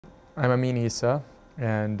I'm Amine Issa,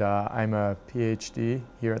 and I'm a Ph.D.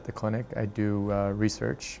 here at the clinic. I do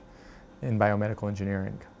research in biomedical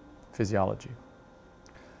engineering, physiology.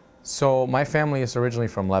 So my family is originally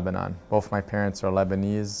from Lebanon. Both my parents are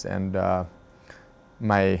Lebanese, and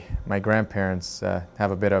my grandparents have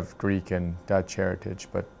a bit of Greek and Dutch heritage,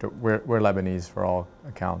 but we're Lebanese for all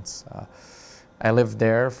accounts. I lived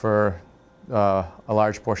there for a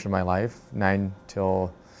large portion of my life, 9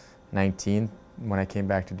 till 19, when I came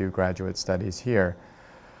back to do graduate studies here.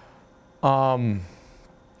 Yeah,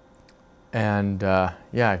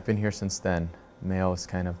 I've been here since then. Mayo has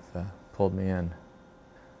kind of pulled me in.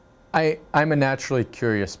 I'm a naturally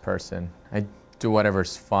curious person. I do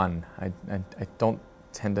whatever's fun. I don't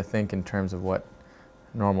tend to think in terms of what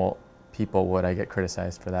normal people would. I get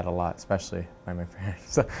criticized for that a lot, especially by my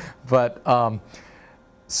parents. But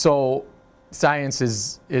so science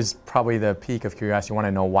is probably the peak of curiosity. You want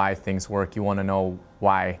to know why things work. You want to know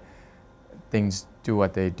why things do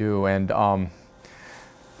what they do. And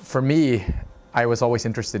for me, I was always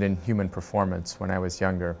interested in human performance when I was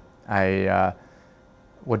younger. I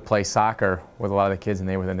would play soccer with a lot of the kids, and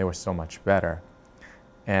they were so much better.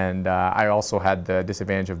 And I also had the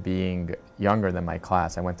disadvantage of being younger than my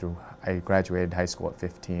class. I graduated high school at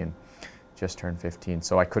 15, just turned 15.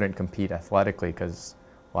 So I couldn't compete athletically because,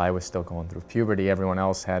 well, I was still going through puberty. Everyone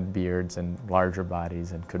else had beards and larger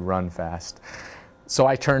bodies and could run fast. So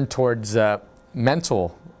I turned towards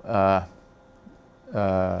mental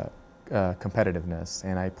competitiveness,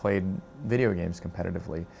 and I played video games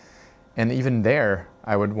competitively. And even there,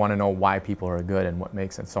 I would want to know why people are good and what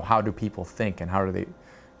makes sense. So how do people think, and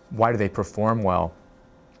why do they perform well?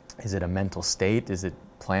 Is it a mental state? Is it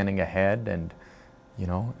planning ahead? And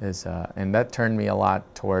and that turned me a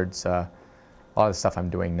lot towards a lot of the stuff I'm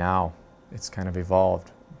doing now. It's kind of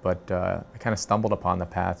evolved, but I kind of stumbled upon the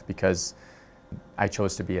path because I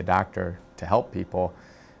chose to be a doctor to help people,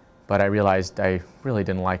 but I realized I really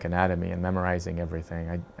didn't like anatomy and memorizing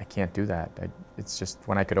everything. I can't do that. It's just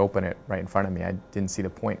when I could open it right in front of me, I didn't see the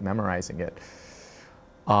point in memorizing it.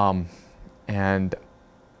 And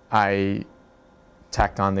I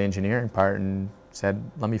tacked on the engineering part and said,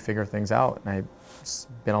 let me figure things out. And I've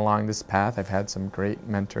been along this path. I've had some great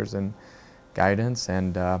mentors and guidance,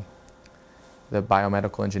 and the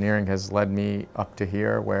biomedical engineering has led me up to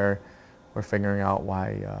here, where we're figuring out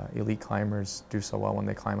why elite climbers do so well when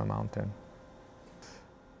they climb a mountain.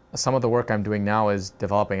 Some of the work I'm doing now is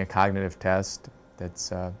developing a cognitive test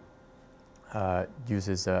that's in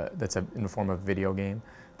the form of a video game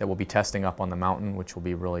that we'll be testing up on the mountain, which will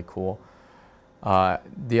be really cool.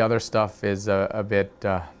 The other stuff is a bit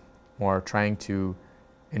more trying to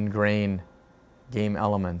ingrain game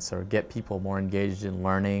elements or get people more engaged in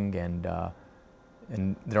learning and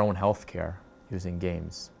in their own healthcare using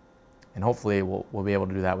games. And hopefully we'll be able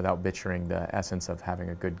to do that without butchering the essence of having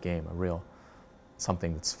a good game,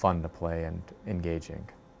 something that's fun to play and engaging.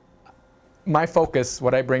 My focus,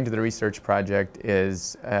 what I bring to the research project,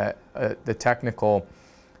 is the technical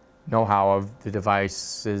know-how of the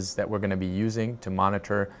devices that we're going to be using to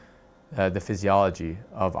monitor the physiology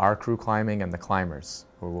of our crew climbing and the climbers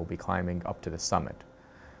who will be climbing up to the summit.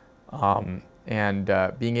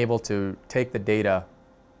 Being able to take the data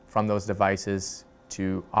from those devices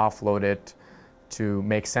to offload it, to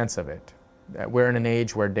make sense of it. We're in an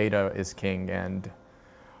age where data is king, and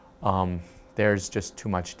there's just too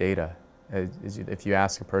much data. If you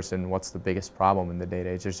ask a person what's the biggest problem in the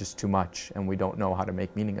data age, there's just too much, and we don't know how to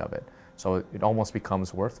make meaning of it. So it almost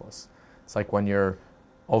becomes worthless. It's like when you're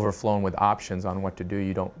overflown with options on what to do,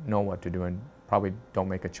 you don't know what to do and probably don't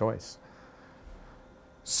make a choice.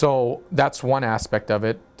 So that's one aspect of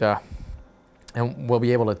it. And we'll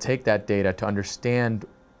be able to take that data to understand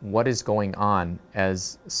what is going on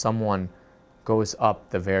as someone goes up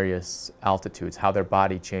the various altitudes, how their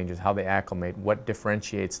body changes, how they acclimate, what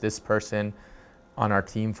differentiates this person on our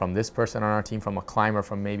team from this person on our team, from a climber,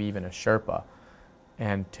 from maybe even a Sherpa.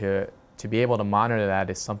 And to be able to monitor that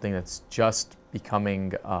is something that's just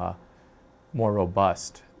becoming more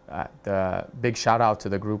robust. The big shout out to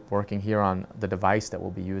the group working here on the device that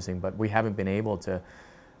we'll be using, but we haven't been able to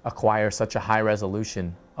acquire such a high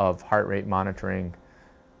resolution of heart rate monitoring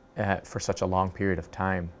for such a long period of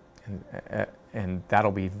time. And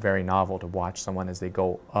that'll be very novel to watch someone as they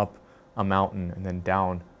go up a mountain and then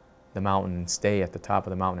down the mountain and stay at the top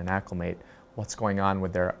of the mountain and acclimate. What's going on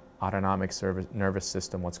with their autonomic nervous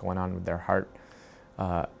system, what's going on with their heart,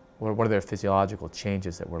 what are their physiological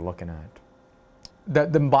changes that we're looking at.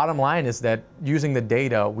 The bottom line is that using the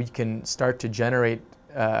data, we can start to generate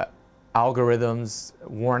algorithms,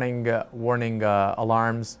 warning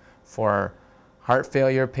alarms for heart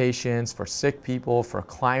failure patients, for sick people, for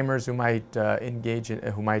climbers who might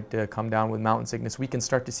come down with mountain sickness. We can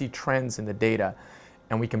start to see trends in the data,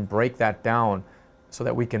 and we can break that down so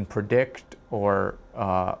that we can predict or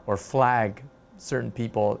flag certain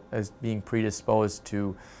people as being predisposed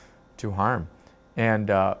to harm. And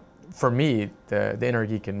for me, the inner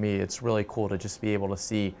geek in me, it's really cool to just be able to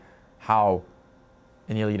see how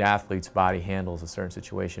an elite athlete's body handles a certain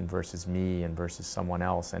situation versus me and versus someone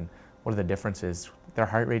else, and what are the differences. Their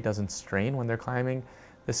heart rate doesn't strain when they're climbing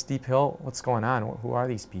this steep hill. What's going on? Who are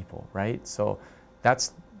these people, right? So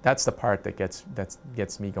that's the part that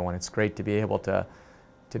gets me going. It's great to be able to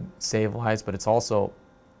save lives, but it's also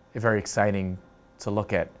very exciting to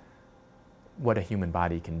look at what a human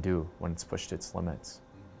body can do when it's pushed its limits.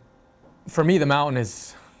 For me, the mountain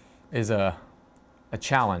is a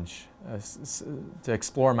challenge to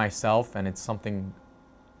explore myself, and it's something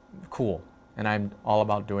cool. And I'm all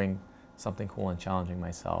about doing something cool and challenging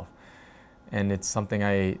myself. And it's something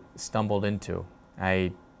I stumbled into.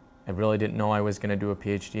 I really didn't know I was going to do a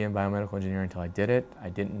Ph.D. in biomedical engineering until I did it. I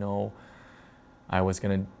didn't know I was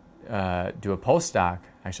going to do a postdoc.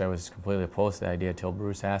 Actually, I was completely opposed to the idea until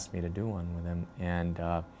Bruce asked me to do one with him. And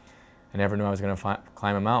I never knew I was going to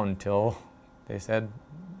climb a mountain until they said,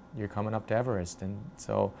 you're coming up to Everest. And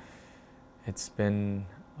so it's been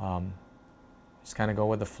just kind of go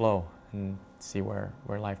with the flow and see where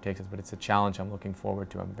life takes us. But it's a challenge I'm looking forward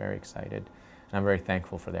to. I'm very excited, and I'm very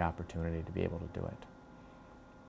thankful for the opportunity to be able to do it.